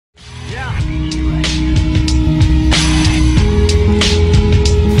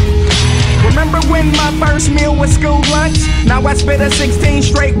Now I spit a 16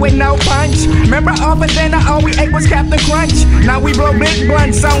 straight with no punch. Remember all but then all we ate was Captain Crunch. Now we blow big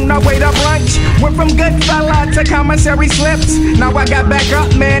blunts on our way to brunch. Went from good fella to commissary slips. Now I got back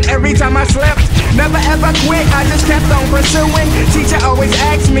up, man, every time I slipped. Never ever quit, I just kept on pursuing. Teacher always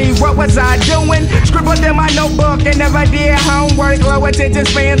asked me, what was I doing? Scribbled in my notebook and never did homework. Low attention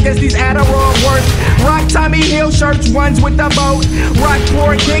spans, guess these Adderall work. Rock Tommy Hill shirts, ones with the boat. Rock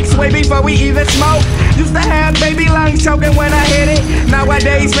poor kicks way before we even smoke. Used to have baby lungs choking when I hit it.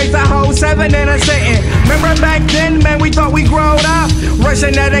 Nowadays face a whole 7 in a sitting. Remember back then, man, we thought we grown up.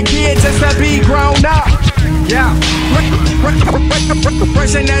 Rushing at a kid just to be grown up. Yeah,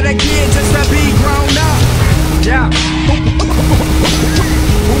 rushing at a kid just to be grown up. Yeah,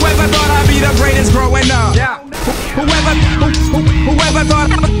 whoever thought I'd be the greatest growing up. Yeah, whoever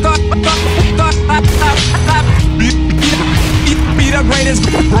thought I'd be the greatest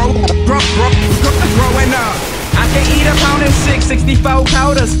growing up. I can eat a pound and 664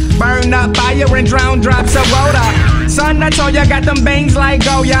 quotas. Burn up fire and drown drops of water. Son, I told ya, got them bangs like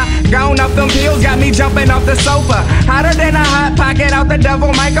Goya. Gone off them pills, got me jumping off the sofa. Hotter than a hot pocket out the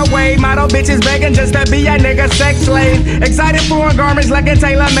devil microwave. Model bitches begging just to be a nigga sex slave. Excited for garments like a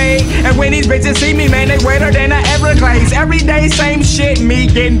tailor-made. And when these bitches see me, man, they wetter than a Everglades. Every day, same shit, me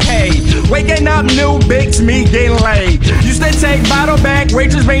getting paid. Waking up, new bitch, me getting laid. Used to take bottle back,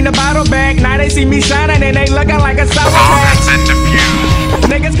 waitress bring the bottle back. Now they see me shining and they looking like a sour patch.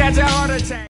 Niggas catch a heart attack.